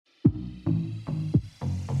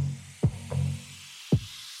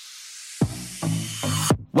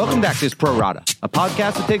Welcome back to Axios Pro Rata, a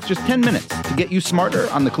podcast that takes just 10 minutes to get you smarter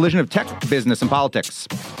on the collision of tech, business, and politics.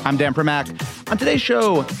 I'm Dan Primack. On today's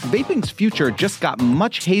show, vaping's future just got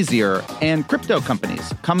much hazier, and crypto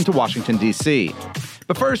companies come to Washington, D.C.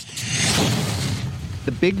 But first,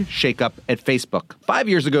 the big shakeup at Facebook. 5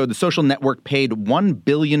 years ago, the social network paid $1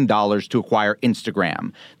 billion to acquire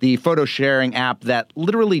Instagram, the photo-sharing app that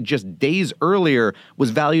literally just days earlier was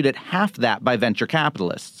valued at half that by venture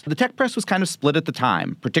capitalists. The tech press was kind of split at the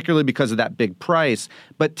time, particularly because of that big price,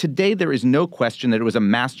 but today there is no question that it was a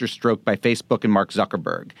masterstroke by Facebook and Mark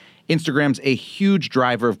Zuckerberg. Instagram's a huge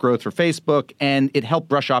driver of growth for Facebook, and it helped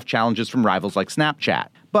brush off challenges from rivals like Snapchat.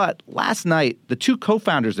 But last night, the two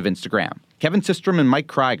co-founders of Instagram, Kevin Systrom and Mike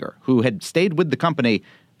Krieger, who had stayed with the company,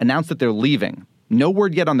 announced that they're leaving. No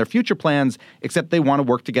word yet on their future plans, except they want to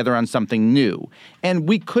work together on something new. And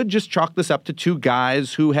we could just chalk this up to two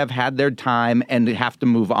guys who have had their time and have to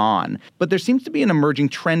move on. But there seems to be an emerging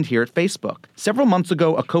trend here at Facebook. Several months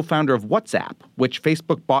ago, a co-founder of WhatsApp, which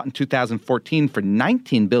Facebook bought in 2014 for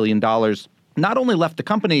 $19 billion, not only left the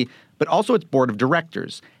company, but also its board of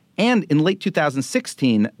directors. And in late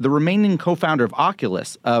 2016, the remaining co-founder of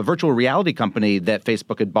Oculus, a virtual reality company that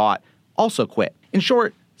Facebook had bought, also quit. In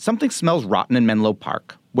short, something smells rotten in Menlo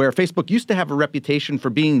Park, where Facebook used to have a reputation for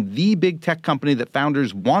being the big tech company that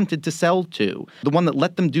founders wanted to sell to, the one that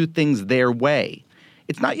let them do things their way.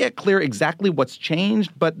 It's not yet clear exactly what's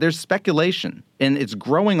changed, but there's speculation, and it's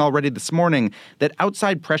growing already this morning, that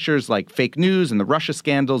outside pressures like fake news and the Russia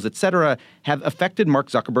scandals, etc., have affected Mark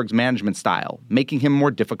Zuckerberg's management style, making him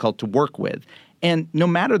more difficult to work with. And no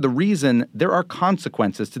matter the reason, there are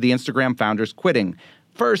consequences to the Instagram founders quitting.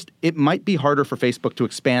 First, it might be harder for Facebook to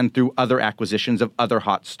expand through other acquisitions of other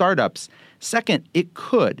hot startups. Second, it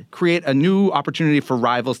could create a new opportunity for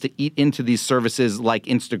rivals to eat into these services like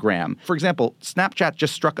Instagram. For example, Snapchat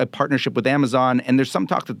just struck a partnership with Amazon, and there's some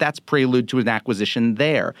talk that that's prelude to an acquisition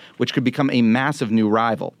there, which could become a massive new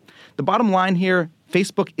rival. The bottom line here,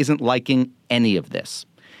 Facebook isn't liking any of this.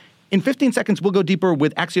 In 15 seconds, we'll go deeper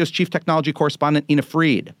with Axios chief technology correspondent Ina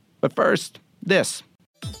Fried. But first, this.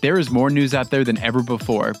 There is more news out there than ever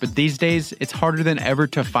before, but these days, it's harder than ever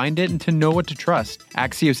to find it and to know what to trust.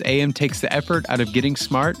 Axios AM takes the effort out of getting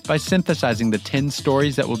smart by synthesizing the 10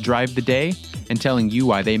 stories that will drive the day and telling you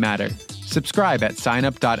why they matter. Subscribe at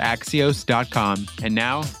signup.axios.com. And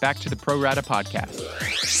now, back to the Pro Rata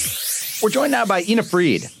podcast. We're joined now by Ina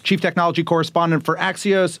Fried, chief technology correspondent for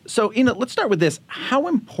Axios. So, Ina, let's start with this. How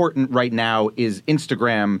important right now is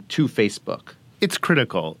Instagram to Facebook? It's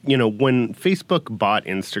critical. You know, when Facebook bought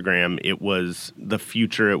Instagram, it was the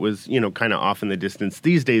future. It was, kind of off in the distance.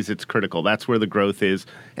 These days, it's critical. That's where the growth is.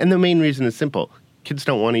 And the main reason is simple. Kids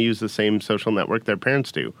don't want to use the same social network their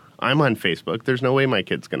parents do. I'm on Facebook. There's no way my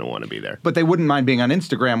kid's going to want to be there. But they wouldn't mind being on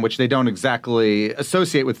Instagram, which they don't exactly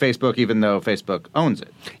associate with Facebook, even though Facebook owns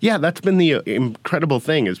it. Yeah, that's been the incredible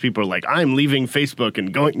thing is people are like, I'm leaving Facebook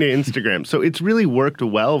and going to Instagram. So it's really worked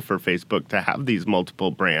well for Facebook to have these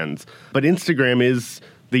multiple brands. But Instagram is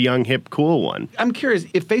the young, hip, cool one. I'm curious,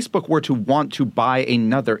 if Facebook were to want to buy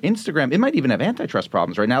another Instagram, it might even have antitrust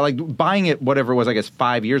problems right now. Like buying it, whatever it was, I guess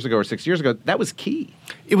 5 years ago or 6 years ago, that was key.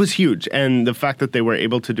 It was huge. And the fact that they were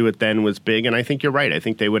able to do it then was big. And I think you're right. I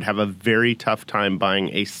think they would have a very tough time buying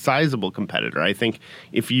a sizable competitor. I think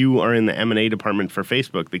if you are in the M&A department for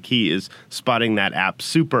Facebook, the key is spotting that app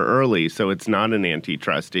super early so it's not an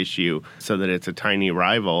antitrust issue, so that it's a tiny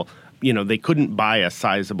rival. They couldn't buy a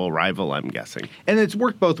sizable rival, I'm guessing. And it's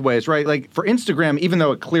worked both ways, right? Like for Instagram, even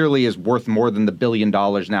though it clearly is worth more than the $1 billion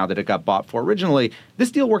now that it got bought for originally, this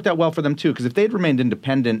deal worked out well for them too, because if they'd remained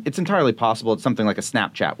independent, it's entirely possible that something like a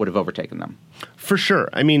Snapchat would have overtaken them. For sure.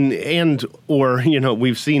 I mean, we've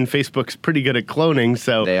seen Facebook's pretty good at cloning.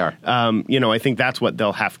 So they are. I think that's what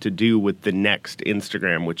they'll have to do with the next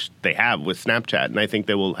Instagram, which they have with Snapchat. And I think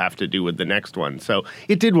they will have to do with the next one. So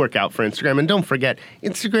it did work out for Instagram. And don't forget,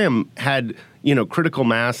 Instagram had critical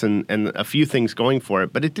mass and a few things going for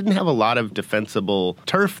it, but it didn't have a lot of defensible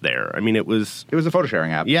turf there. I mean, it was a photo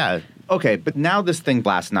sharing app. Yeah. Okay, but now this thing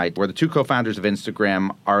last night where the two co-founders of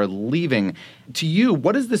Instagram are leaving, to you,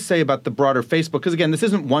 what does this say about the broader Facebook? Because again, this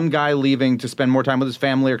isn't one guy leaving to spend more time with his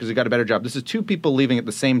family or because he got a better job. This is two people leaving at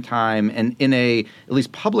the same time and in a at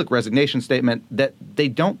least public resignation statement that they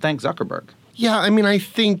don't thank Zuckerberg. Yeah, I mean, I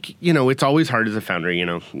think, it's always hard as a founder,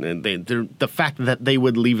 the fact that they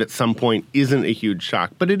would leave at some point isn't a huge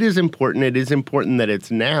shock, but it is important. It is important that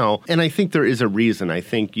it's now. And I think there is a reason. I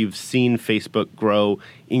think you've seen Facebook grow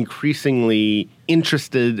increasingly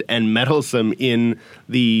interested and meddlesome in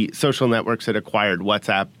the social networks that acquired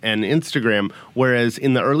WhatsApp and Instagram, whereas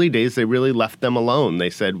in the early days, they really left them alone. They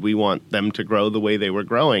said, we want them to grow the way they were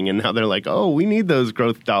growing, and now they're like, oh, we need those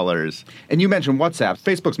growth dollars. And you mentioned WhatsApp.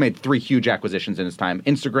 Facebook's made 3 huge acquisitions in its time: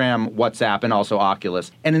 Instagram, WhatsApp, and also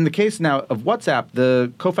Oculus. And in the case now of WhatsApp,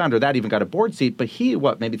 the co-founder of that even got a board seat, but he,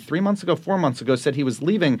 maybe 4 months ago, said he was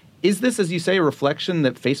leaving. Is this, as you say, a reflection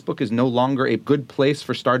that Facebook is no longer a good place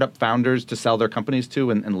for startup founders to sell their companies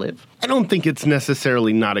to and live? I don't think it's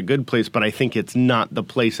necessarily not a good place, but I think it's not the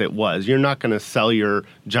place it was. You're not going to sell your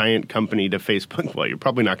giant company to Facebook. Well, you're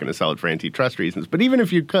probably not going to sell it for antitrust reasons, but even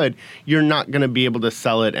if you could, you're not going to be able to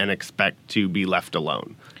sell it and expect to be left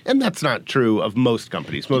alone. And that's not true of most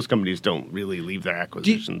companies. Most companies don't really leave their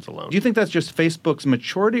acquisitions alone. Do you think that's just Facebook's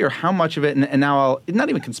maturity, or how much of it, and now not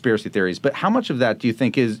even conspiracy theories, but how much of that do you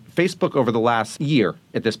think is Facebook over the last year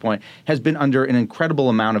at this point has been under an incredible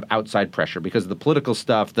amount of outside pressure because of the political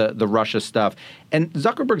stuff, the Russia stuff? And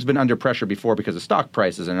Zuckerberg's been under pressure before because of stock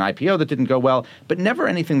prices and an IPO that didn't go well, but never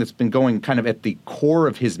anything that's been going kind of at the core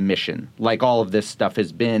of his mission, like all of this stuff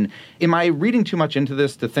has been. Am I reading too much into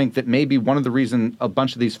this to think that maybe one of the reasons a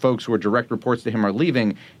bunch of these folks who are direct reports to him are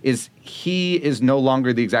leaving is he is no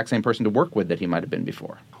longer the exact same person to work with that he might have been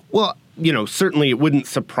before? Well, certainly it wouldn't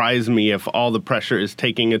surprise me if all the pressure is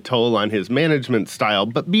taking a toll on his management style.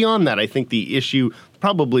 But beyond that, I think the issue,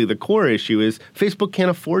 probably the core issue, is Facebook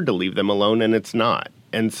can't afford to leave them alone, and it's not.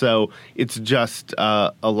 And so it's just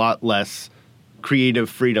a lot less creative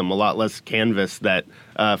freedom, a lot less canvas that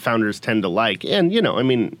founders tend to like. And,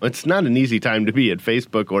 it's not an easy time to be at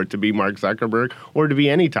Facebook or to be Mark Zuckerberg or to be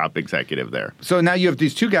any top executive there. So now you have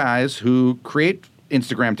these two guys who create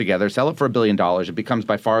Instagram together, sell it for $1 billion. It becomes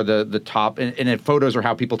by far the top, and photos are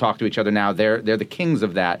how people talk to each other now. They're the kings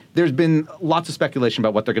of that. There's been lots of speculation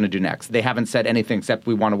about what they're going to do next. They haven't said anything except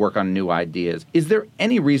we want to work on new ideas. Is there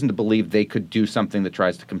any reason to believe they could do something that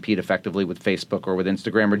tries to compete effectively with Facebook or with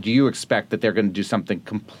Instagram, or do you expect that they're going to do something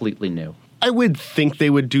completely new? I would think they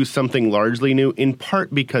would do something largely new, in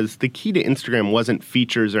part because the key to Instagram wasn't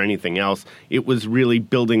features or anything else. It was really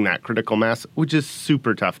building that critical mass, which is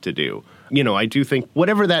super tough to do. I do think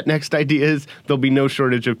whatever that next idea is, there'll be no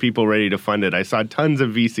shortage of people ready to fund it. I saw tons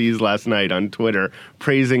of VCs last night on Twitter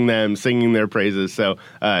praising them, singing their praises. So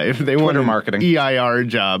if they want an marketing EIR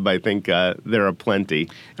job, I think there are plenty.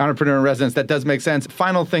 Entrepreneur in residence, that does make sense.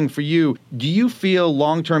 Final thing for you, do you feel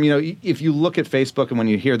long-term, if you look at Facebook and when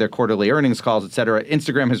you hear their quarterly earnings calls, et cetera,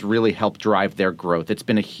 Instagram has really helped drive their growth. It's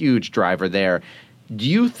been a huge driver there. Do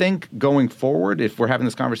you think going forward, if we're having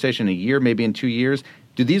this conversation in a year, maybe in 2 years,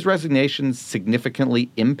 do these resignations significantly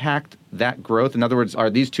impact that growth? In other words, are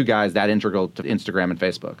these two guys that integral to Instagram and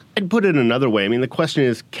Facebook? I'd put it another way. The question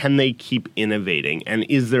is, can they keep innovating? And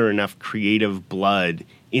is there enough creative blood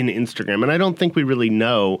in Instagram? And I don't think we really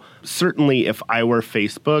know. Certainly, if I were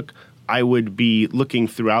Facebook, I would be looking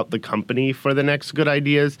throughout the company for the next good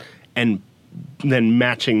ideas and then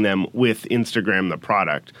matching them with Instagram, the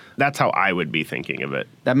product. That's how I would be thinking of it.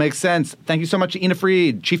 That makes sense. Thank you so much, Ina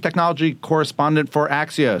Fried, Chief Technology Correspondent for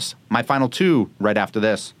Axios. My final two right after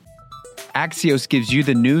this. Axios gives you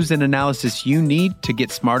the news and analysis you need to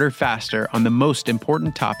get smarter faster on the most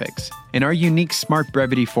important topics. In our unique Smart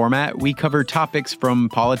Brevity format, we cover topics from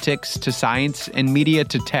politics to science and media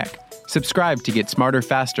to tech. Subscribe to get smarter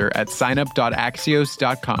faster at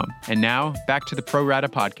signup.axios.com. And now, back to the Pro Rata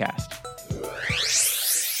podcast.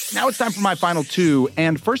 Now it's time for my final two,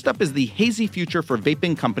 and first up is the hazy future for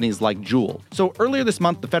vaping companies like Juul. So earlier this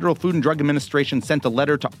month, the Federal Food and Drug Administration sent a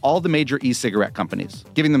letter to all the major e-cigarette companies,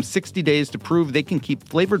 giving them 60 days to prove they can keep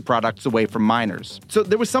flavored products away from minors. So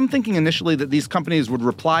there was some thinking initially that these companies would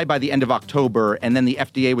reply by the end of October, and then the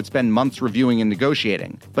FDA would spend months reviewing and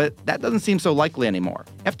negotiating. But that doesn't seem so likely anymore.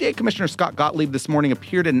 FDA Commissioner Scott Gottlieb this morning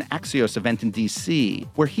appeared at an Axios event in D.C.,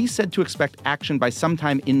 where he said to expect action by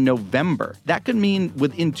sometime in November. That could mean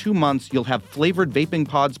within 2 months, you'll have flavored vaping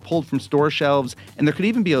pods pulled from store shelves, and there could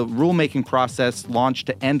even be a rulemaking process launched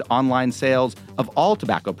to end online sales of all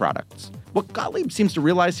tobacco products. What Gottlieb seems to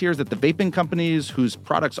realize here is that the vaping companies, whose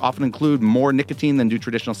products often include more nicotine than do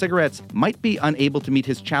traditional cigarettes, might be unable to meet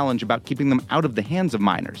his challenge about keeping them out of the hands of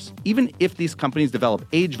minors. Even if these companies develop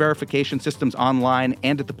age verification systems online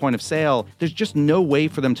and at the point of sale, there's just no way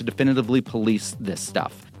for them to definitively police this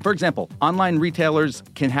stuff. For example, online retailers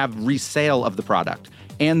can have resale of the product,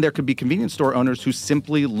 and there could be convenience store owners who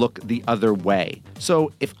simply look the other way.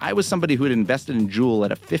 So if I was somebody who had invested in Juul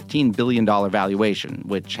at a $15 billion valuation,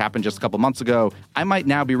 which happened just a couple months ago, I might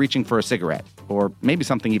now be reaching for a cigarette, or maybe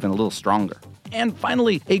something even a little stronger. And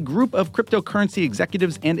finally, a group of cryptocurrency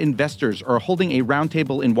executives and investors are holding a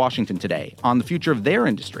roundtable in Washington today on the future of their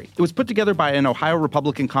industry. It was put together by an Ohio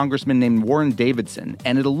Republican congressman named Warren Davidson,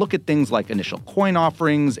 and it'll look at things like initial coin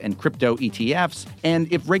offerings and crypto ETFs,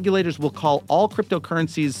 and if regulators will call all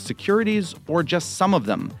cryptocurrencies securities or just some of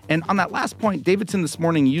them. And on that last point, Davidson this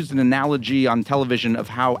morning used an analogy on television of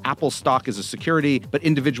how Apple stock is a security, but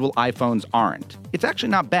individual iPhones aren't. It's actually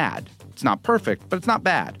not bad. It's not perfect, but it's not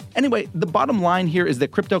bad. Anyway, the bottom line here is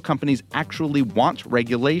that crypto companies actually want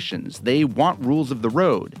regulations. They want rules of the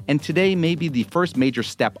road. And today may be the first major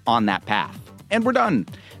step on that path. And we're done.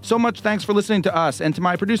 So much thanks for listening to us and to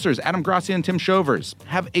my producers, Adam Grassi and Tim Shovers.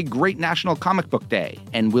 Have a great National Comic Book Day,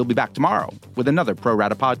 and we'll be back tomorrow with another Pro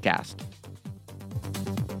Rata podcast.